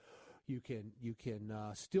there. You can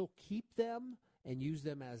still keep them and use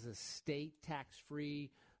them as a state tax-free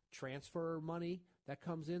transfer money that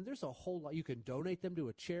comes in. There's a whole lot. You can donate them to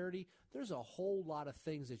a charity. There's a whole lot of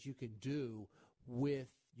things that you can do with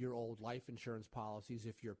your old life insurance policies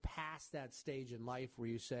if you're past that stage in life where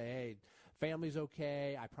you say, hey, family's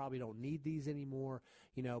okay, I probably don't need these anymore,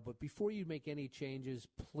 but before you make any changes,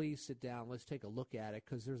 please sit down, let's take a look at it,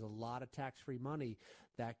 because there's a lot of tax-free money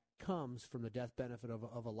that comes from the death benefit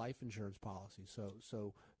of a life insurance policy.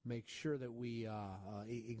 So make sure that we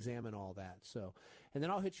examine all that. So, and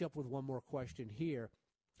then I'll hit you up with one more question here.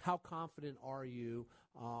 How confident are you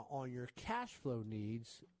on your cash flow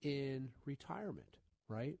needs in retirement,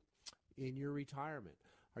 right? In your retirement,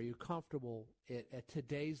 are you comfortable at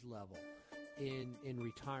today's level in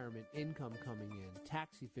retirement, income coming in,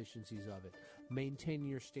 tax efficiencies of it, maintaining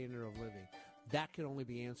your standard of living. That can only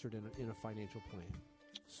be answered in a financial plan.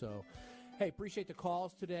 So, hey, appreciate the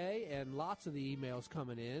calls today and lots of the emails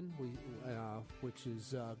coming in, which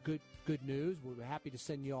is good news. We're happy to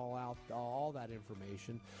send you all out all that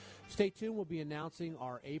information. Stay tuned. We'll be announcing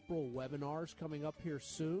our April webinars coming up here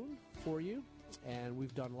soon for you. And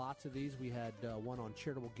we've done lots of these. We had one on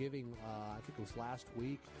charitable giving, I think it was last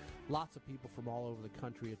week. Lots of people from all over the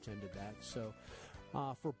country attended that. So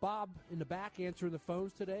for Bob in the back answering the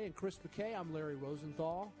phones today and Chris McKay, I'm Larry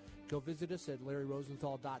Rosenthal. Go visit us at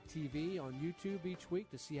LarryRosenthal.tv on YouTube each week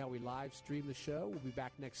to see how we live stream the show. We'll be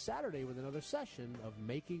back next Saturday with another session of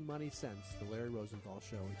Making Money Sense, the Larry Rosenthal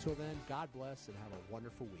Show. Until then, God bless and have a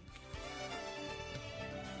wonderful week.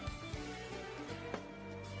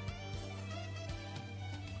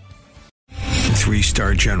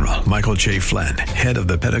 Three-star General Michael J. Flynn, head of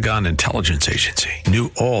the Pentagon Intelligence Agency,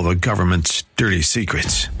 knew all the government's dirty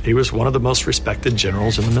secrets. He was one of the most respected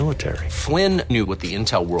generals in the military. Flynn knew what the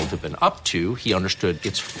intel world had been up to. He understood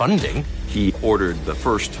its funding. He ordered the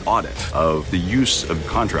first audit of the use of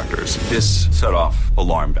contractors. This set off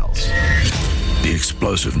alarm bells. The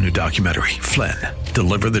explosive new documentary, Flynn,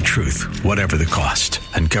 Deliver the Truth, Whatever the Cost,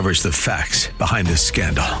 uncovers the facts behind the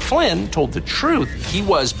scandal. Flynn told the truth. He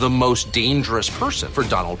was the most dangerous person for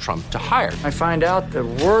Donald Trump to hire. I find out the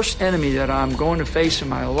worst enemy that I'm going to face in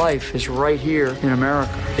my life is right here in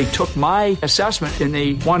America. They took my assessment and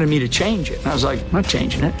they wanted me to change it. And I was like, I'm not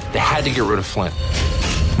changing it. They had to get rid of Flynn.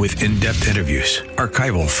 With in-depth interviews,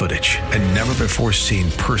 archival footage, and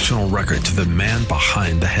never-before-seen personal records of the man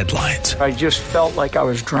behind the headlines. I just felt like I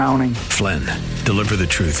was drowning. Flynn, Deliver the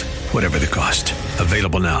Truth, Whatever the Cost.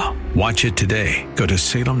 Available now. Watch it today. Go to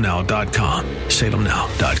salemnow.com.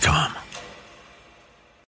 salemnow.com.